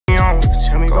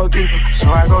go deeper, so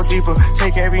I go deeper.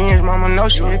 Take every inch, mama know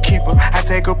she a keeper. I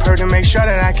take a per to make sure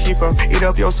that I keep her. Eat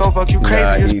up your soul, fuck you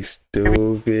crazy. Nah, you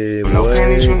stupid. No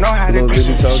panties, you know how to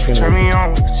be. Turn me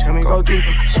on, tell me go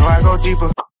deeper, so I go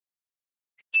deeper.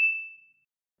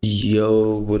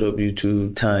 Yo, what up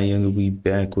YouTube? Ty Younger, we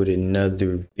back with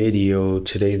another video.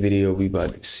 Today's video we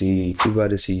about to see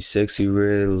Sexyy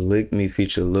Red Lick Me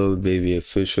feature Lil Baby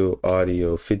official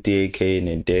audio, 58K in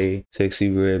a day.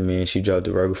 Sexyy Red, man, she dropped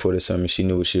it right before the summer. She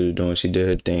knew what she was doing. She did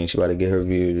her thing. She about to get her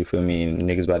views, you feel me? And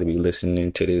niggas about to be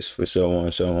listening to this for so on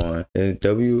and so on. And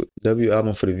W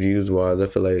album for the views wise, I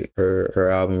feel like her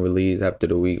album release after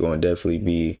the week gonna definitely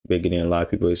be bigger than a lot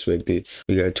of people expected.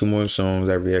 We got 2 more songs.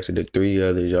 I reacted to 3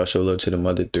 others. Y'all show love to the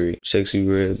other 3. Sexyy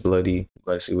Red, Bloody.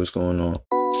 Let's see what's going on.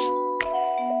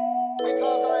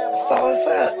 So what's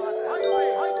up?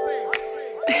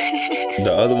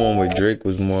 The other one with Drake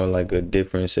was more like a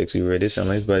different Sexyy Red. This sounds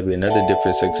like probably another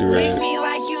different Sexyy Red. Lick me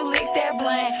like you lick that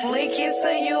blunt. Lick it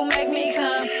so you make me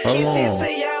come. Kiss it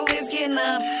till your lips get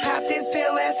numb. Pop this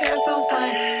pill, let's have some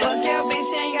fun. Fuck your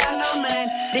bitch, ain't got no none.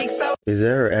 Dick so Is that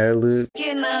her ad-lib?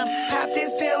 get numb. Pop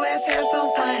this pill, let's have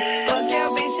some fun. Fuck your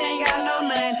bitch, ain't got no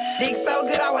none. Dick so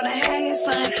good, I wanna have his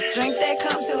son. Drink that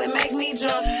cup till it make me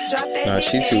drunk. Drop that Nah, dick,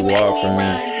 she too daddy, make wild me for me.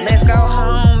 run. Let's go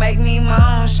home, make me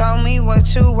moan. Show me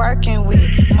what you working with.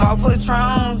 More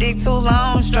Patron, dick too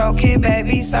long. Stroke it,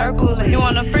 baby, circle it. You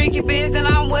want a freaky bitch, then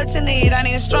I'm what you need. I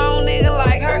need a strong nigga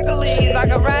like Hercules. I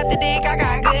can ride the dick, I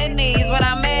got good knees. When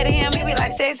I'm mad at him, he be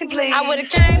like, sexy please. I would've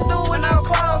came through with no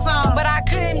clothes on, but I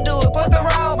couldn't do it. Put the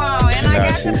robe on, and I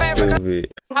got your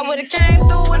favorite. I would've came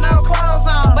through with no clothes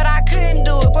on, but I couldn't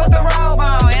do it. Put the robe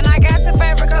on, and I got your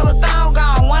favorite color thong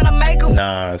on. Wanna make a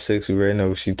Nah, Sexyy Red know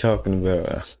what she talking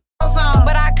about. on,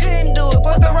 but I couldn't do it.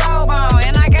 Put the robe on,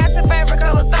 and I got your favorite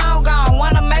color thong on.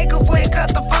 Wanna make a flick, cut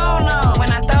the phone on.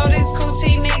 When I throw this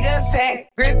coochie nigga attack,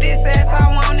 grip this ass,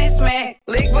 I want it smack.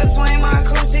 Lick between my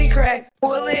coochie crack,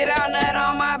 pull it out, nut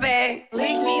on my back.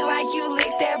 Lick me like you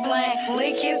lick that blunt.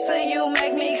 Lick it till you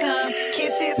make me come.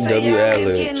 Kiss it till your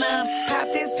lips get numb. Pop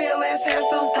this pill, let's have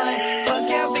some fun. Fuck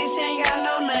your bitch, ain't got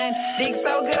no none. Dick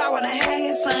so good, I wanna have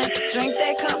his son. Drink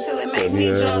that cup till it make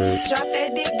me drunk. Drop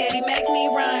that dick, daddy, make me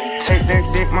run. Take that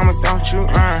dick, mama, don't you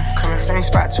run. Come in the same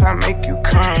spot till I make you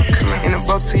come. Come in the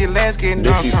book till your legs get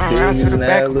done. Turn around to the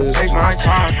back, take my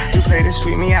time. You play this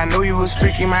sweet me, I knew you was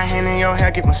freaky. My hand in your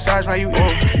hair, get massage while you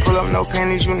eat. Pull up no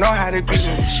panties, you know how to do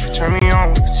it. Turn me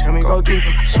on, tell me go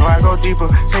deeper, so I go deeper.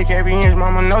 Take every inch,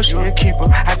 mama know she a keeper.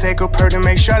 I take a per to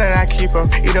make sure that I keep her.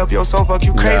 Eat up your soul, fuck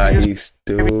you crazy. Nah, you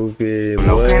stupid.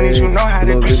 No panties, you know how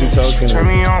to do it. Turn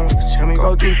me on, tell me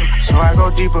go deeper, so I go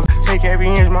deeper. Take every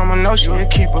inch, mama know she a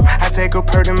keeper. I take a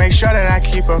per to make sure that I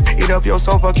keep her. Eat up your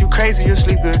soul, fuck you crazy, you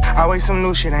sleep good. Always some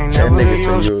new shit, ain't never that nigga the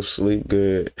say usual. you'll sleep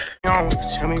good.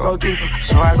 Tell me go deeper,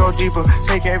 so I go deeper.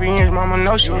 Take every inch, mama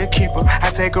know she a keeper.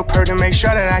 I take a per to make sure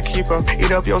that I keep her.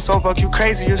 Eat up your soul, fuck you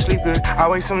crazy, you sleep good.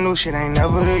 Always some new shit, ain't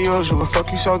never the usual.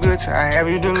 Fuck you so good till I have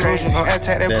you delusional.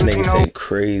 Attack that pussy, nigga say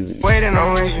crazy. Waiting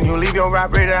on me, you leave your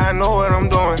vibrator, I know what I'm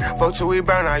doing. Fuck till we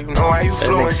burn out, you know how you That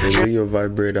fluent. nigga say leave your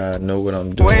vibrator, I know what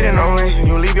I'm doing. Waiting on me,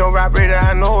 you leave your vibrator,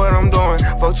 I know what I'm doing.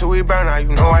 Fuck till we burn out, you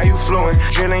know how you fluent.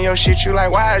 Drilling your shit, you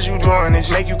like, why is you doing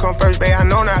this? Make you come first, babe, I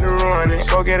know not to ruin it.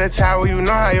 Go get a towel, you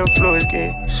know how your fluids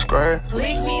get squirt.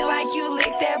 Lick me like you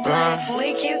lick that blunt.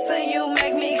 Lick it till you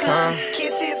make me come.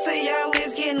 Kiss it till your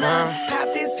lips get numb.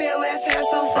 Pop this pill, let's have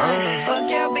some fun. Fuck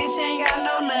your bitch, ain't got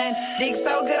no none. Dick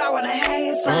so good, I wanna have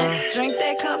his son. Drink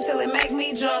that cup till it make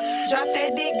me drunk. Drop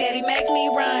that dick, daddy, make me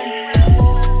run.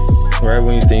 Right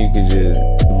when you think you could just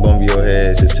bump your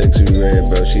head to Sexyy Red,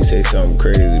 bro, she say something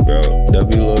crazy, bro.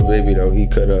 Lil Baby though, he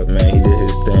cut up, man. He did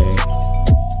his thing.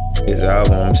 His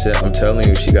album, I'm telling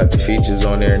you, she got the features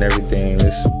on there and everything.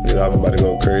 This album about to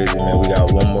go crazy, man. We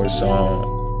got 1 more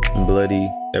song, Bloody,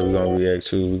 that we're gonna react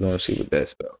to. We're gonna see what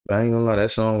that's about. But I ain't gonna lie,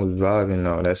 that song was vibing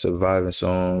though. That's a vibing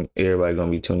song. Everybody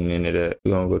gonna be tuning into that.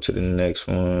 We're gonna go to the next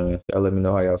one. Y'all let me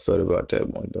know how y'all felt about that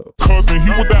one though. Cousin, he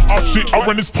with that off shit. I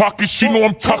run his pocket. She know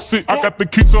I'm toxic. I got the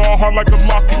key to her heart like a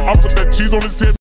locket. I put that cheese on his head.